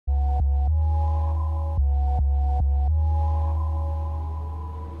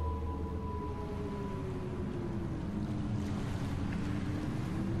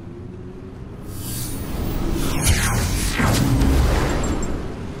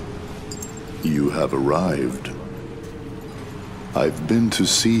You have arrived. I've been to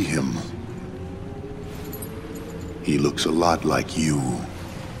see him. He looks a lot like you.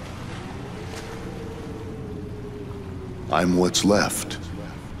 I'm what's left.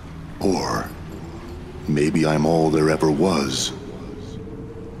 Or maybe I'm all there ever was.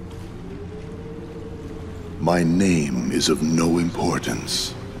 My name is of no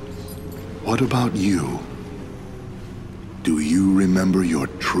importance. What about you? Do you remember your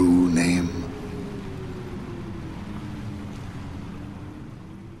true name?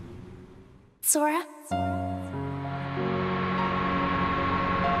 Sora?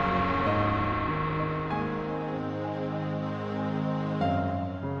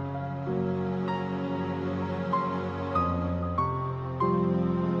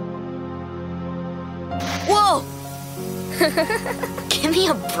 Whoa! Give me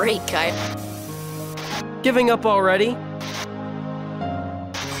a break, guy. Giving up already?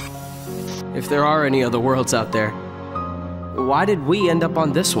 If there are any other worlds out there, why did we end up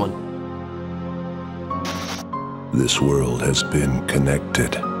on this one? This world has been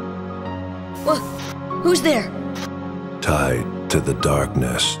connected, What? Who's there? tied to the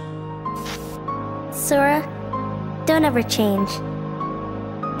darkness. Sora, don't ever change.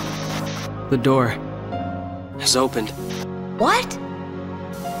 The door has opened. What?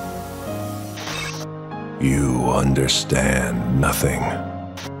 You understand nothing.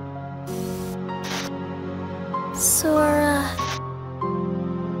 Sora...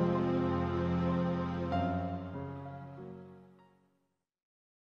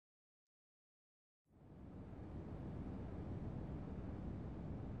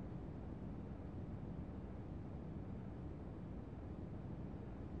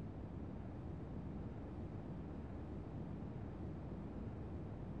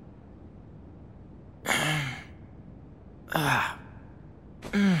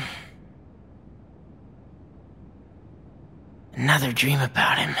 Another dream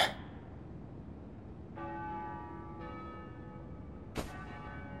about him.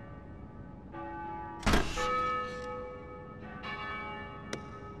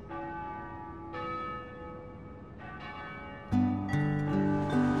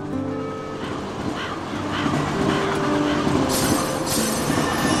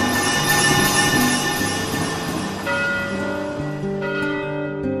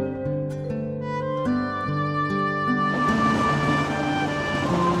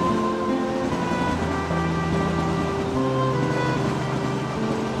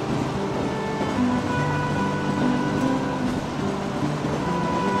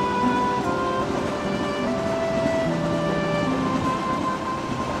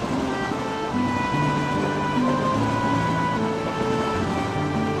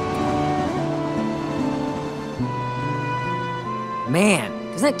 Man,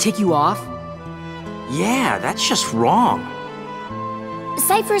 doesn't that tick you off? Yeah, that's just wrong.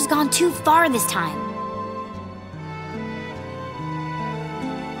 Cypher's gone too far this time.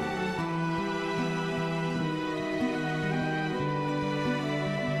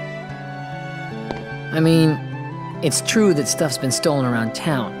 I mean, it's true that stuff's been stolen around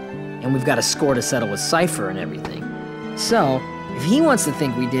town, and we've got a score to settle with Cypher and everything. So, if he wants to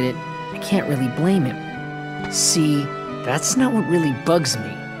think we did it, I can't really blame him. See, that's not what really bugs me.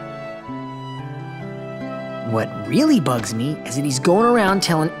 What really bugs me is that he's going around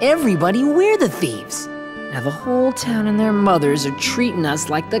telling everybody we're the thieves. Now the whole town and their mothers are treating us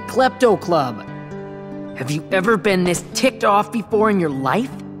like the Klepto Club. Have you ever been this ticked off before in your life?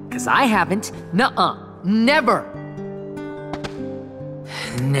 'Cause I haven't. Nuh-uh. Never.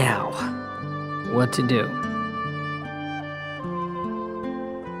 Now, what to do?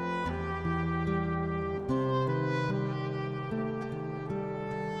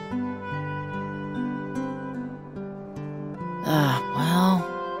 Well...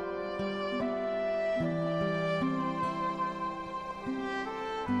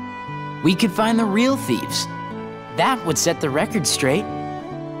 we could find the real thieves. That would set the record straight.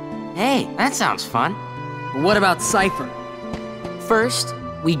 Hey, that sounds fun. What about Cypher? First,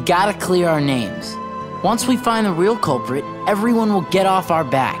 we gotta clear our names. Once we find the real culprit, everyone will get off our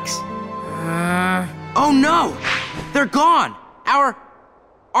backs. Oh no! They're gone! Are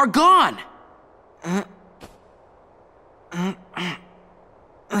gone!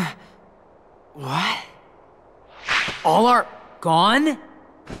 What? All are gone?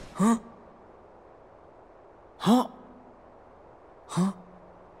 Huh? Huh? Huh?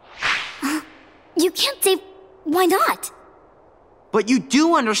 You can't say... why not? But you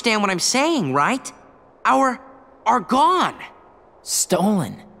do understand what I'm saying, right? Are gone.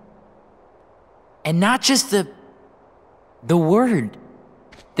 Stolen. And not just the word.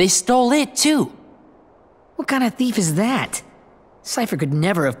 They stole it, too. What kind of thief is that? Cypher could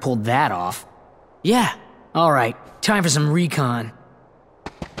never have pulled that off. Yeah. All right, time for some recon.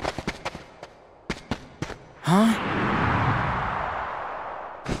 Huh?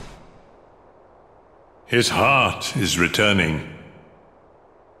 His heart is returning.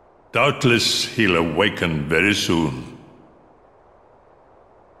 Doubtless he'll awaken very soon.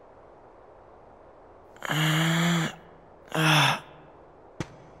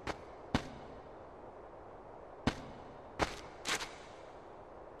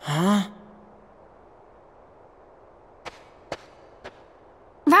 Huh?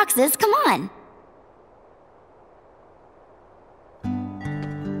 Roxas, come on.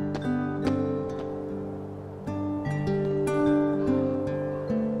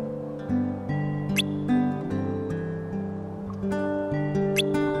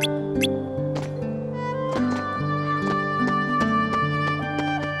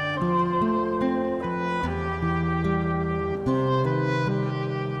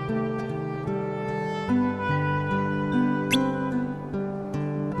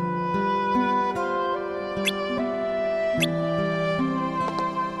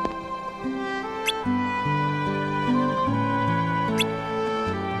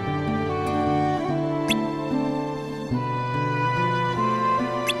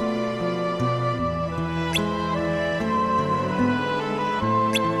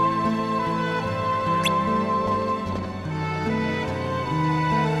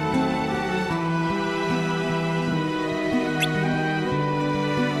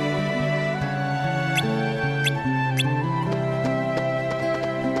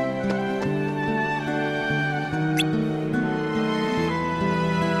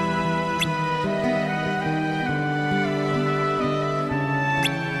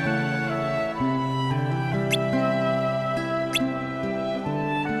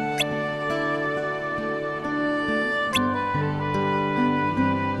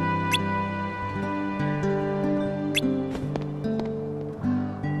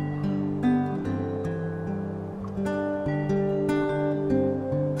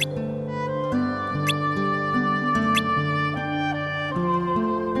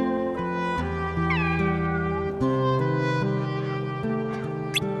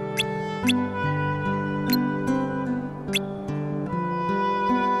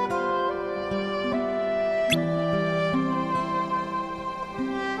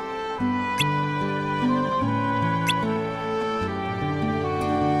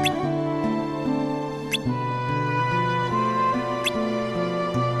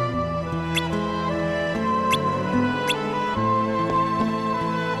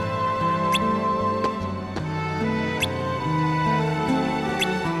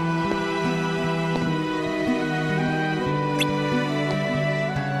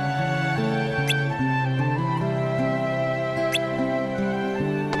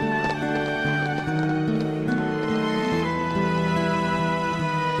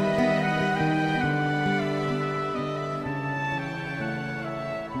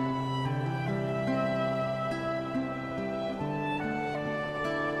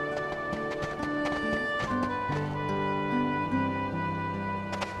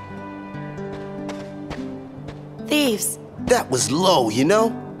 Thieves. That was low, you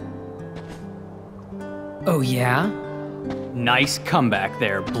know? Oh, yeah? Nice comeback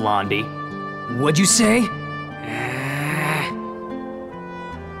there, Blondie. What'd you say?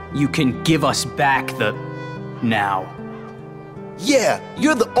 You can give us back the... now. Yeah,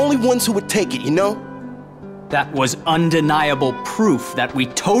 you're the only ones who would take it, you know? That was undeniable proof that we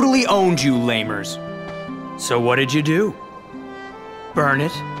totally owned you, lamers. So what did you do? Burn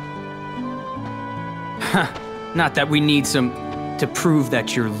it? Huh, not that we need some... to prove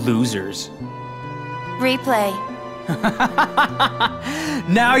that you're losers. Replay.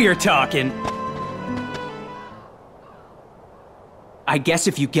 Now you're talking! I guess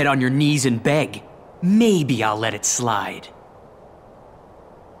if you get on your knees and beg, maybe I'll let it slide.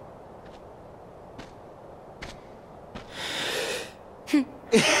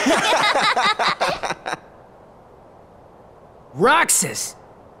 Roxas!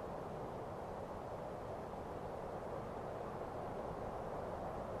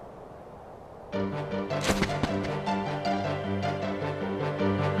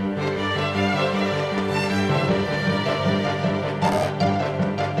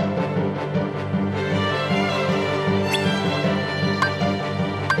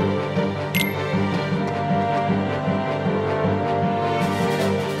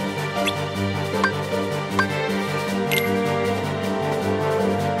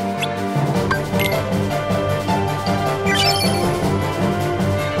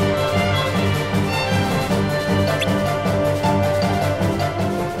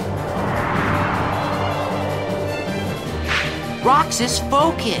 Roxas,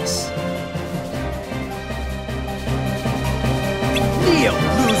 focus! Neo,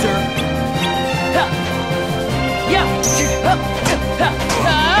 loser!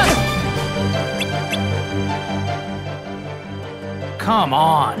 Come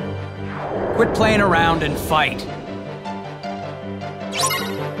on. Quit playing around and fight.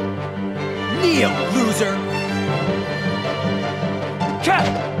 Neo, loser!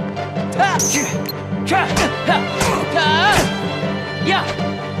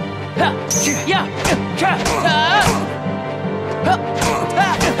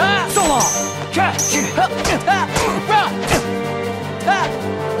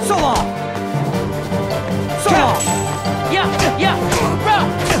 So long! So long! So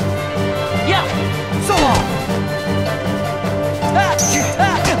long! So long!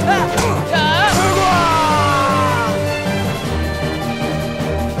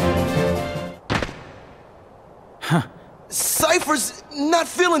 Cypher's not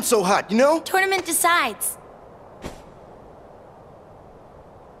feeling so hot, you know? Tournament decides.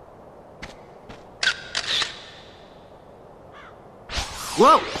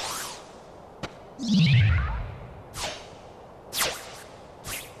 Whoa!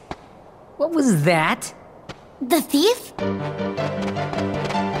 What was that? The thief?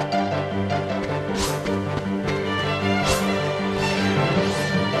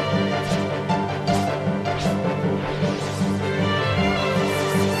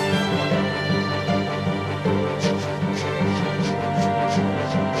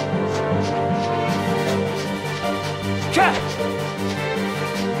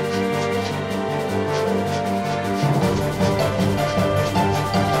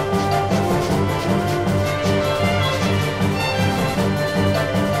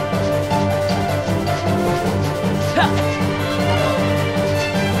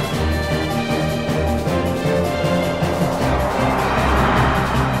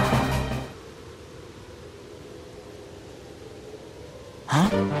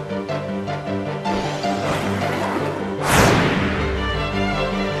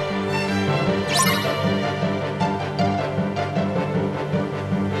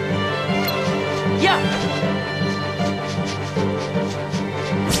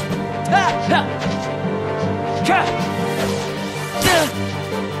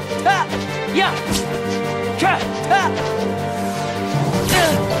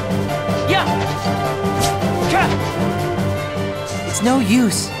 It's no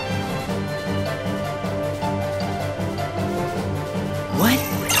use. What?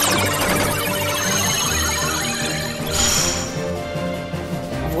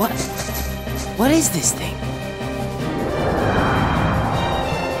 What is this thing?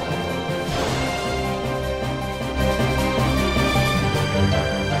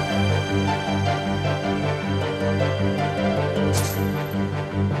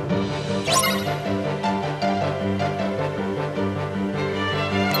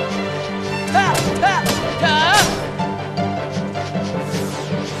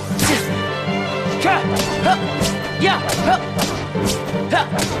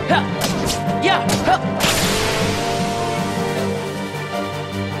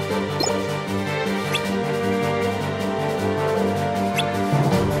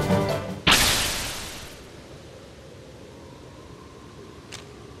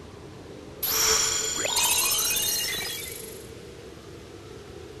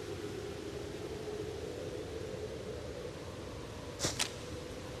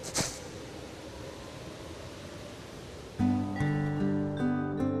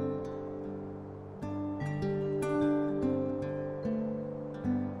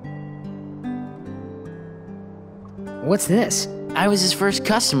 What's this? I was his first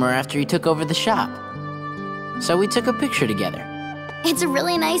customer after he took over the shop. So we took a picture together. It's a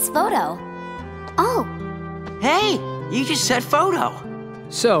really nice photo. Oh, Hey, you just said photo.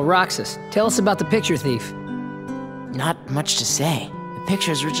 So, Roxas, tell us about the picture thief. Not much to say. The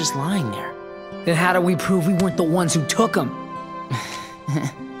pictures were just lying there. Then how do we prove we weren't the ones who took them?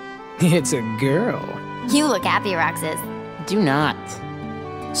 It's a girl. you look happy, Roxas. Do not.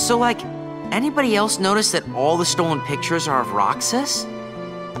 So, anybody else notice that all the stolen pictures are of Roxas?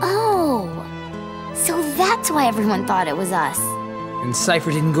 Oh, so that's why everyone thought it was us. And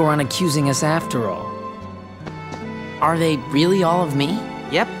Cypher didn't go around accusing us after all. Are they really all of me?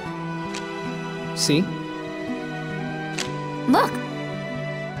 Yep. See? Look,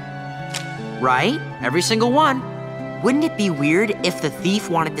 Right? Every single one. Wouldn't it be weird if the thief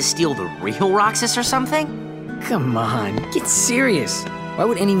wanted to steal the real Roxas or something? Come on, get serious. Why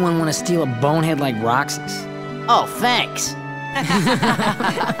would anyone want to steal a bonehead like Roxas? Oh, thanks.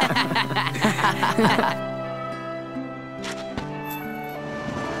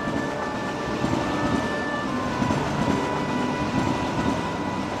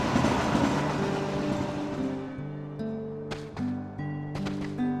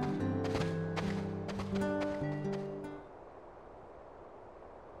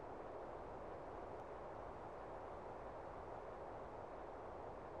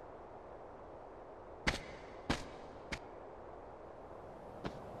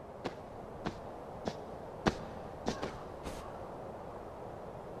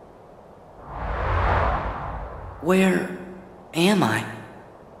 Where am I?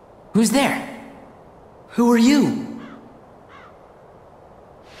 Who's there? Who are you?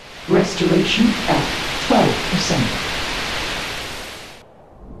 Restoration at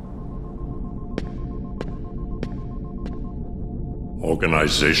 12%.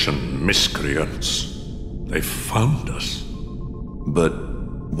 Organization miscreants. They found us. But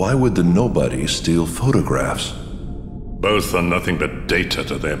why would the nobody steal photographs? Both are nothing but data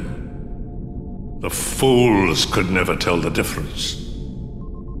to them. The fools could never tell the difference.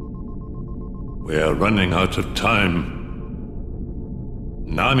 We are running out of time.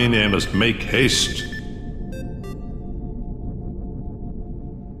 Namine must make haste.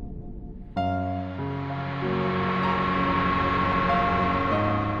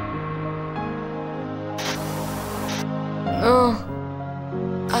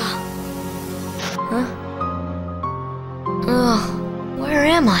 Where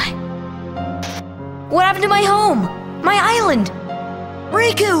am I? What happened to my home? My island?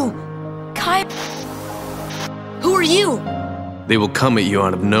 Riku! Kai... Who are you? They will come at you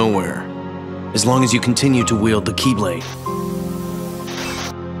out of nowhere, as long as you continue to wield the Keyblade.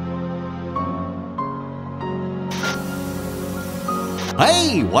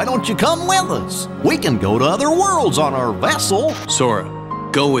 Hey, why don't you come with us? We can go to other worlds on our vessel. Sora,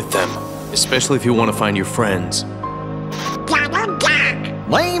 go with them, especially if you want to find your friends.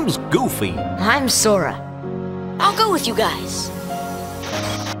 Name's Goofy. I'm Sora. I'll go with you guys.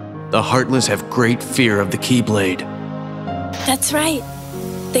 The Heartless have great fear of the Keyblade. That's right.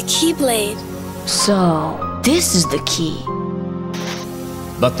 The Keyblade. So, this is the key.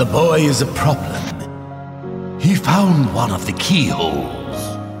 But the boy is a problem. He found one of the keyholes.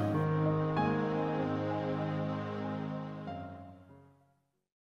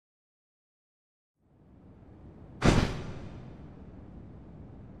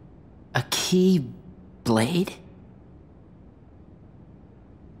 A Keyblade?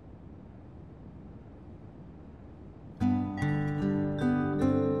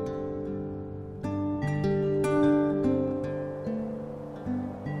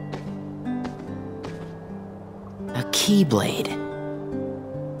 A Keyblade.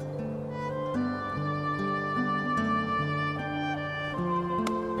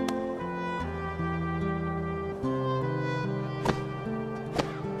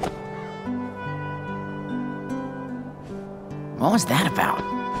 What was that about?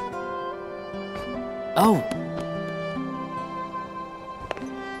 Oh.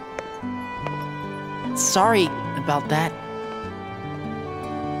 Sorry about that.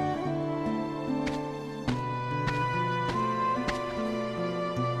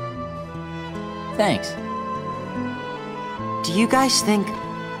 Thanks. Do you guys think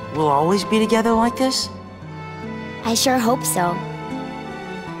we'll always be together like this? I sure hope so.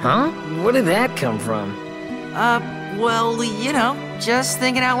 Huh? Where did that come from? Well, you know, just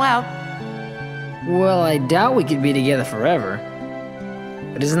thinking out loud. Well, I doubt we could be together forever.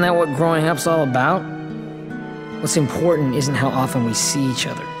 But isn't that what growing up's all about? What's important isn't how often we see each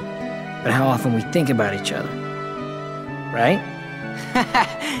other, but how often we think about each other. Right?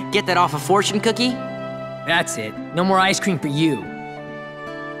 Get that off a fortune cookie? That's it. No more ice cream for you.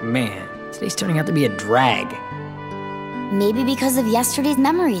 Man, today's turning out to be a drag. Maybe because of yesterday's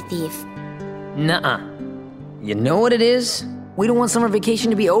memory thief. Nuh-uh. You know what it is? We don't want summer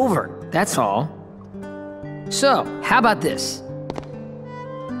vacation to be over, that's all. So, how about this?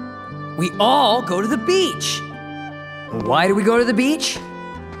 We all go to the beach. And why do we go to the beach?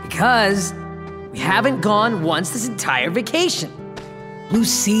 Because we haven't gone once this entire vacation. Blue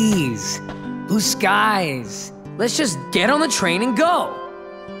seas, blue skies. Let's just get on the train and go.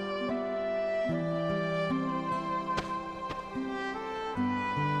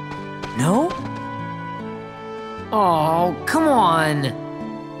 No? Oh, come on.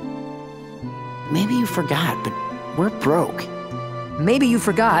 Maybe you forgot, but we're broke. Maybe you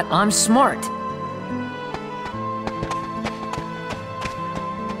forgot I'm smart.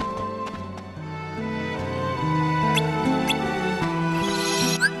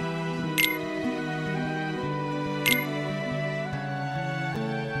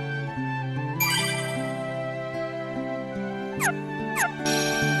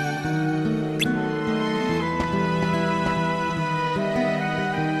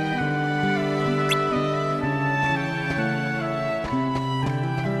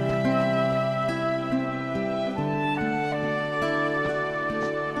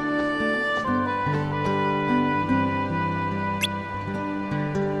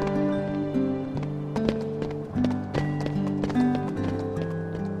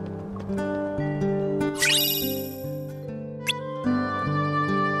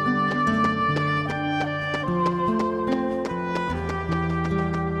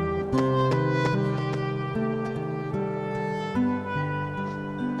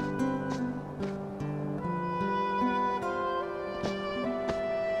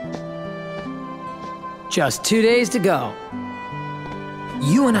 Just 2 days to go.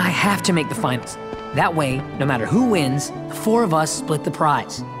 You and I have to make the finals. That way, no matter who wins, the 4 of us split the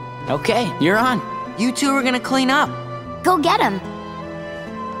prize. Okay, you're on. You two are gonna clean up. Go get him.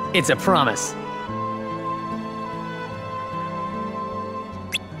 It's a promise.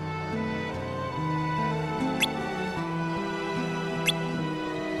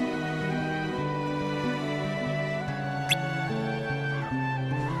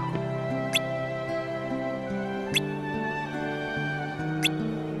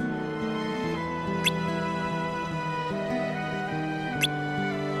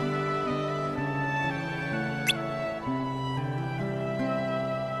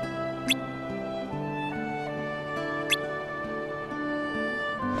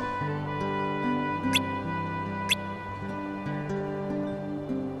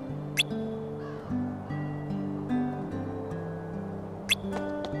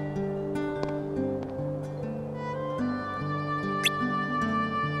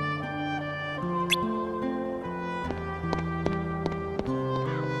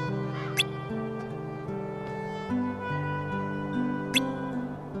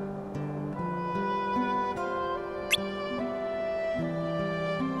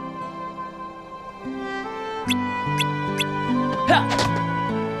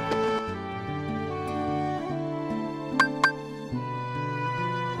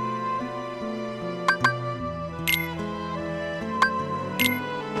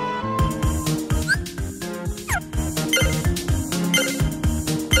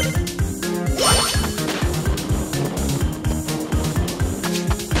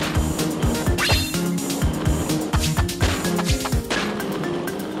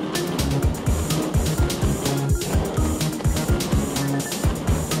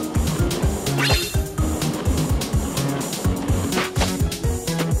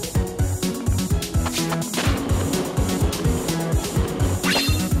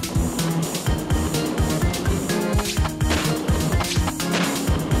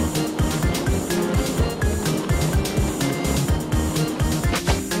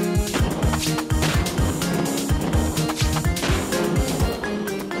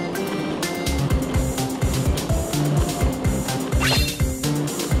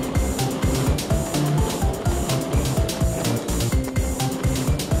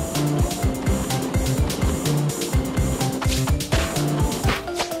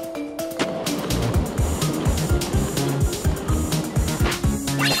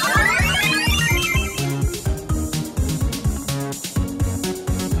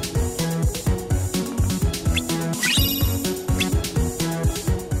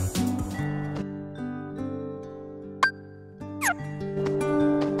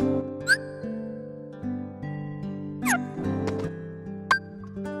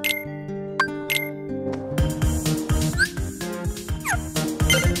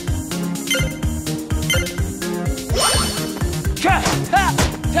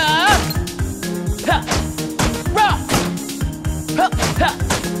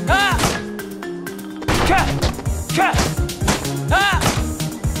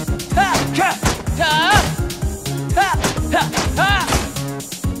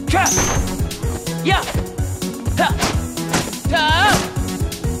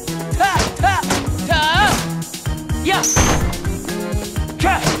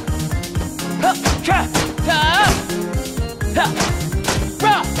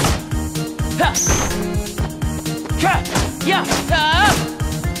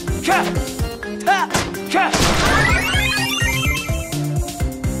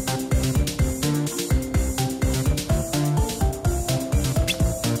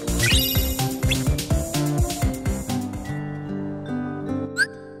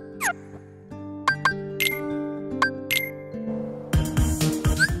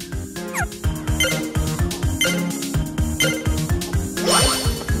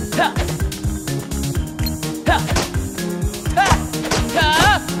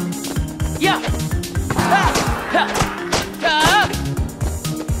 Yeah!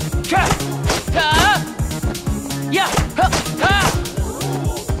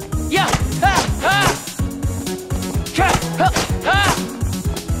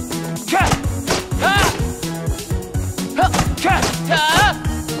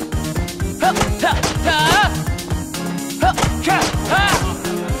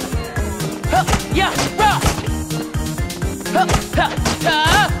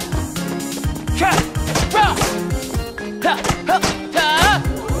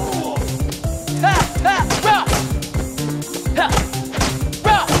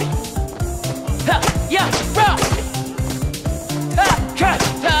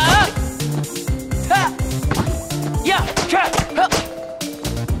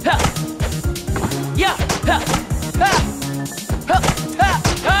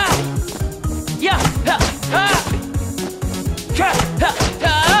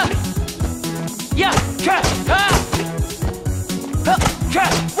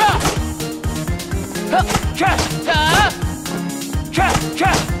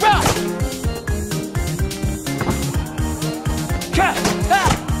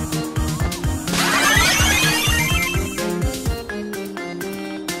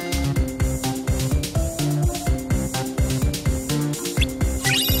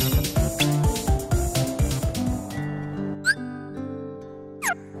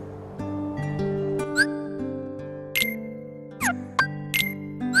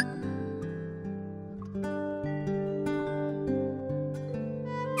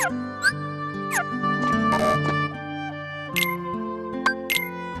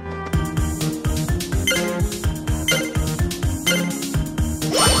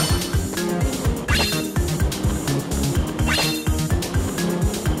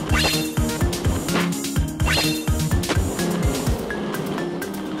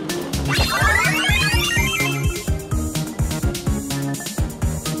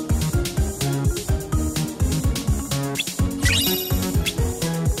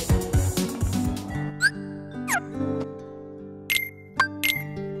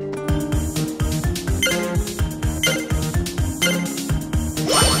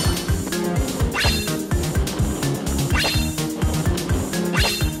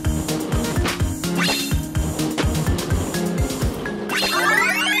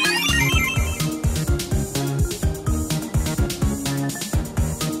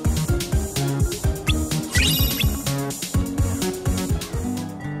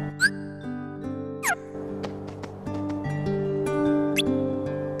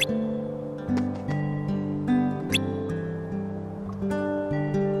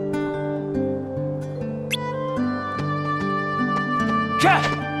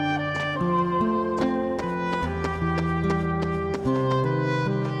 Check!